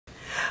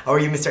How are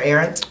you, Mr.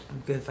 Aaron?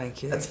 I'm good,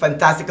 thank you. That's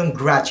fantastic.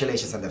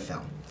 Congratulations on the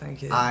film.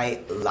 Thank you.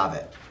 I love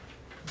it.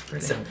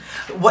 Brilliant.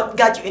 So, what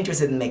got you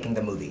interested in making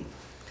the movie?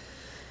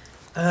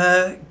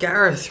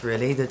 Gareth,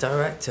 really, the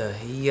director.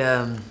 He,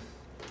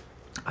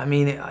 I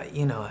mean,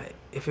 you know,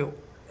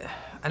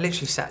 I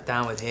literally sat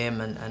down with him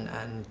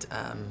and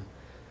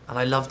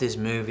I loved his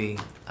movie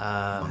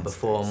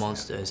before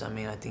Monsters. I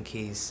mean, I think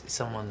he's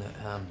someone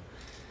that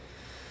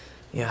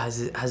you know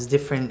has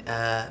different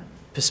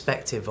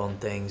perspective on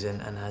things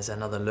and has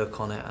another look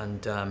on it,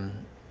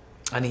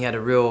 and he had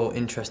a real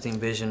interesting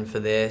vision for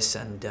this,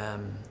 and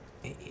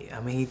I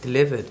mean, he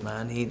delivered,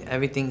 man.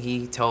 Everything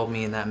he told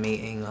me in that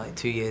meeting like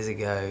 2 years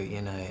ago,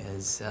 you know,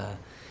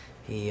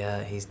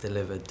 he's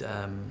delivered.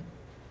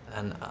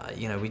 And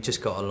you know, we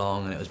just got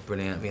along and it was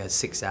brilliant. We had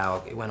 6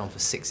 hours, it went on for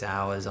 6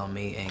 hours, our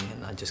meeting,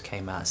 and I just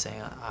came out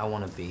saying, I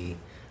want to be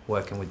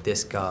working with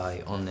this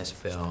guy on this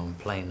film,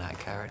 playing that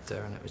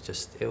character, and it was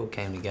just, it all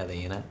came together,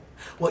 you know?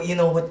 Well, you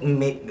know what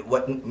made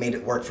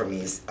it work for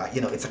me is,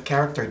 you know, it's a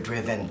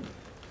character-driven,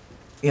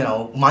 you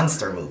know,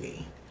 monster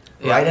movie,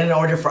 right? And in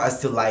order for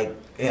us to, like,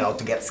 you know,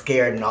 to get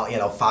scared and not, you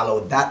know,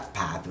 follow that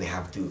path, we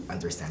have to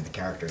understand the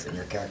characters, and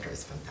your character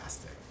is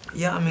fantastic.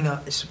 Yeah, I mean,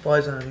 it's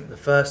surprising. I think the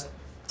first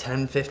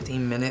 10-15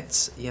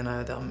 minutes, you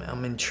know,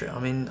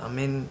 I'm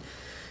in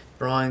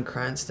Bryan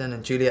Cranston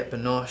and Juliette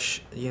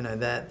Binoche, you know,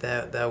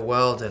 their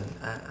world, and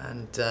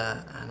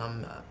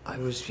I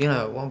was, you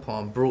know, at one point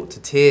I'm brought to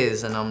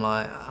tears, and I'm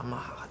like,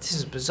 oh, this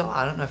is bizarre.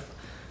 I don't know if,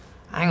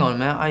 hang on a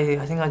minute,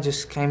 I think I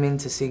just came in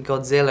to see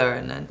Godzilla,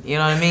 and then, you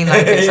know what I mean?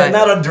 Like, it's like,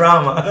 not a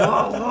drama.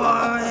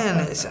 What,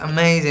 man? It's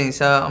amazing.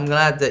 So I'm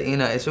glad that, you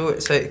know, it's all,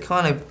 so it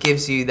kind of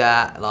gives you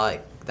that,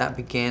 like, that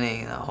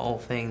beginning, that whole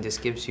thing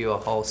just gives you a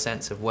whole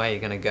sense of where you're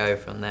going to go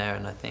from there,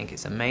 and I think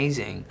it's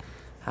amazing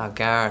how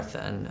Gareth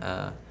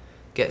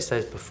gets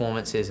those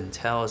performances and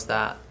tells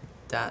that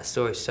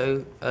story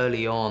so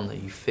early on that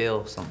you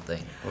feel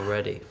something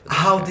already.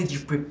 How did you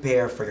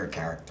prepare for your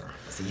character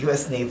as a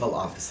U.S. naval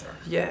officer?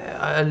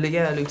 Yeah,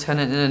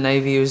 lieutenant in the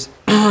Navy. Was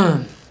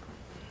I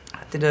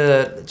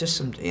did just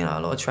some, you know, a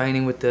lot of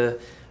training with the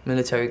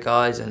military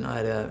guys, and I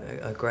had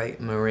a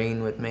great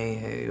Marine with me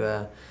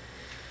who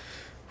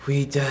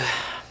we'd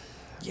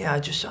yeah, I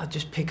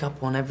just pick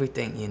up on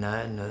everything, you know,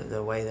 and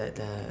the way that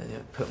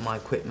put my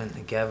equipment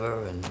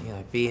together, and, you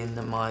know, be in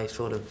my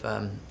sort of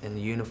in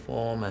the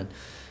uniform, and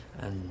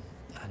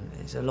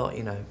there's a lot,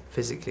 you know,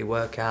 physically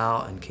work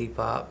out and keep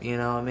up, you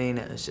know what I mean?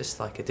 It's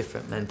just like a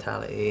different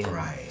mentality,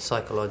 and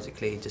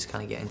psychologically just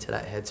kind of get into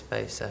that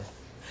headspace. So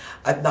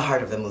at the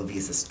heart of the movie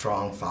is a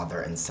strong father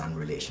and son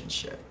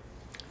relationship.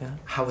 Yeah.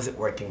 How was it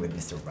working with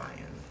Mr.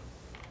 Bryan?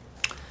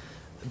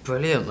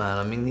 Brilliant, man.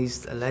 I mean,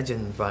 he's a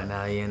legend right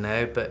now, you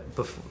know,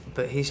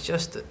 but he's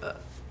just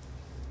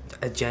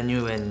a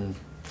genuine,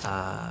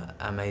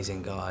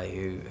 amazing guy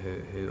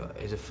who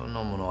is a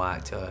phenomenal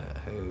actor.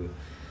 Who,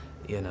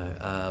 you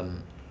know,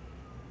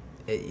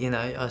 you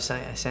know, I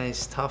say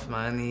it's tough,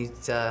 man.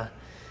 He's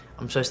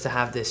I'm supposed to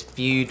have this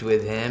feud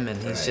with him, and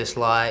he's just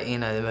like, you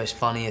know, the most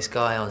funniest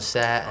guy on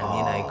set, and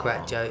you know,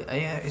 great joke.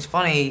 Yeah, it's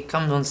funny. He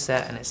comes on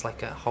set, and it's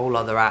like a whole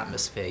other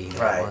atmosphere, you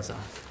know.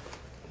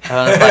 And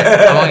I was like,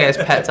 I want to get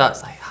his pet up.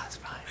 It's like, oh, it's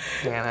fine.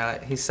 You know,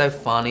 like, he's so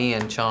funny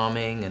and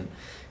charming, and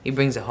he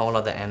brings a whole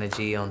other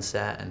energy on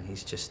set, and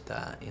he's just,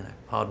 you know,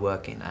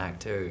 hard-working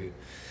actor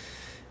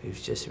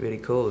who's just really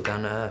cool,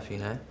 down to earth, you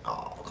know.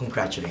 Oh,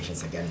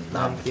 congratulations again.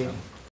 Love Thank you.